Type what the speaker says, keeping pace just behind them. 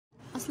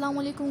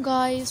Assalamualaikum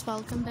guys,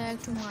 welcome back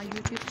to my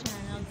YouTube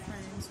channel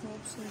friends.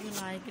 Hope so you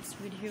like this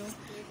video.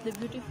 The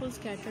beautiful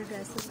scattered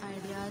dresses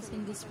ideas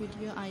in this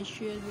video I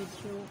share with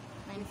you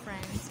and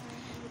friends.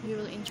 You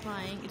will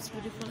enjoy its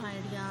beautiful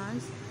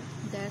ideas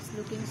that's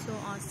looking so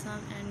awesome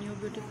and new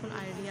beautiful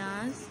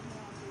ideas.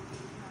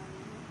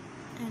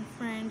 And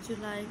friends, you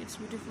like its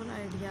beautiful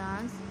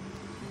ideas.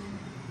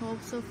 Hope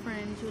so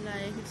friends you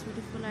like its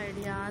beautiful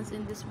ideas.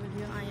 In this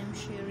video I am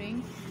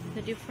sharing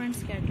the different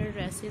scattered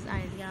dresses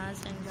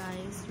ideas, and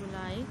guys you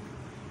like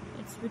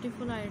its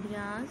beautiful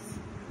ideas.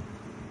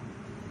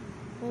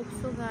 Hope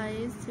so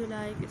guys you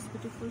like its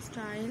beautiful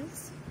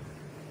styles,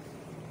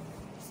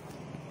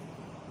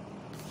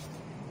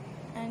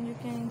 and you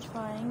can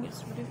enjoy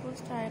its beautiful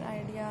style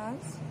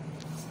ideas.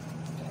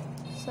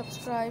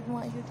 Subscribe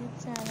my YouTube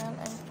channel,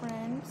 and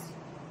friends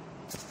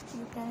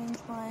you can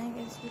enjoy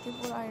its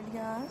beautiful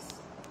ideas.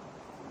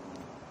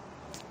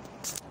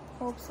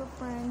 Hope so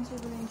friends you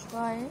will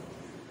enjoy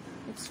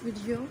its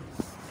video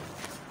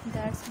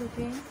that's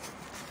looking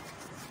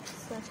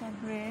such a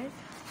great.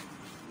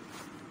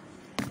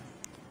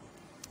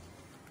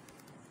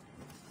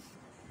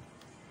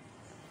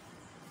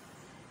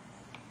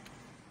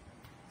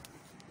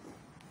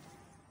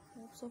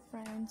 Hope so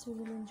friends you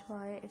will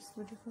enjoy its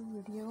beautiful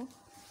video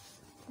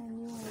and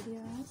new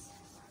ideas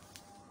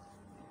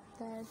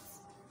that's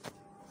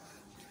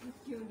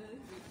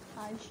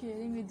I'm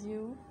sharing with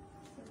you,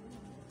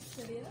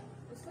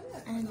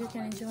 and you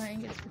can enjoy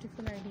its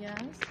beautiful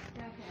ideas.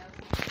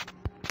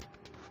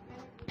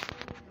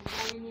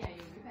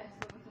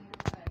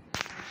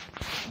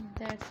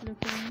 That's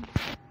looking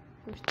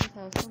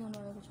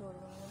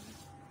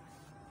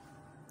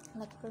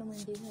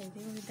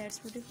that's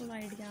beautiful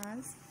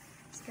ideas,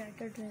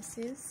 scattered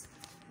dresses.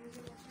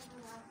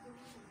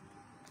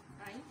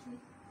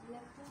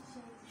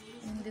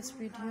 In this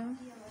video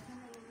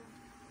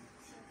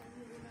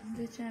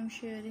which I am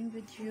sharing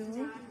with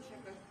you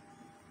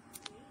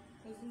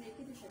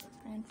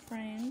and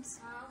friends,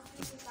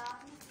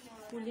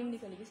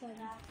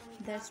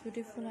 that's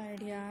beautiful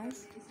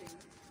ideas.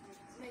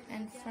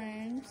 And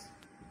friends,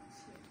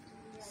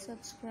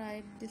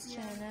 subscribe this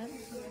channel,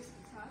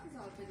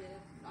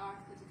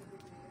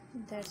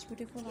 that's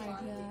beautiful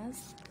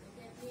ideas.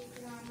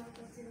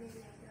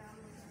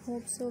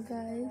 Hope so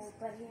guys,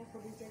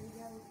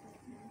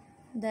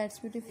 that's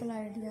beautiful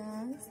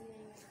ideas,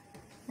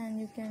 and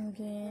you can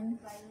gain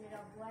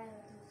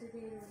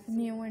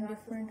new and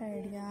different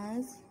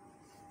ideas.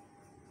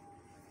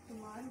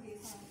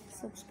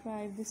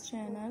 Subscribe this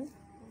channel.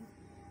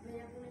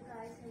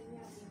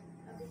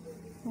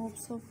 Hope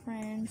so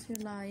friends you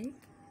like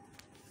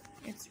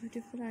its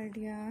beautiful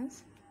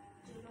ideas.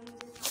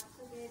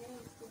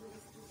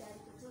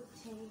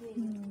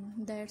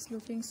 That's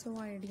looking so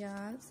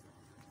ideas.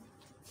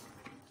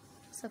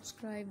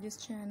 Subscribe this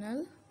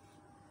channel,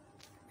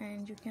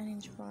 and you can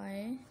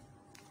enjoy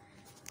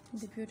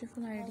the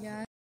beautiful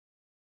ideas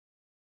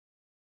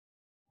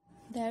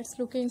that's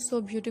looking so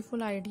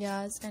beautiful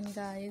ideas, and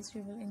guys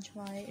you will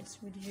enjoy its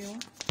video.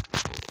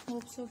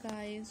 Hope so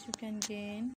guys you can gain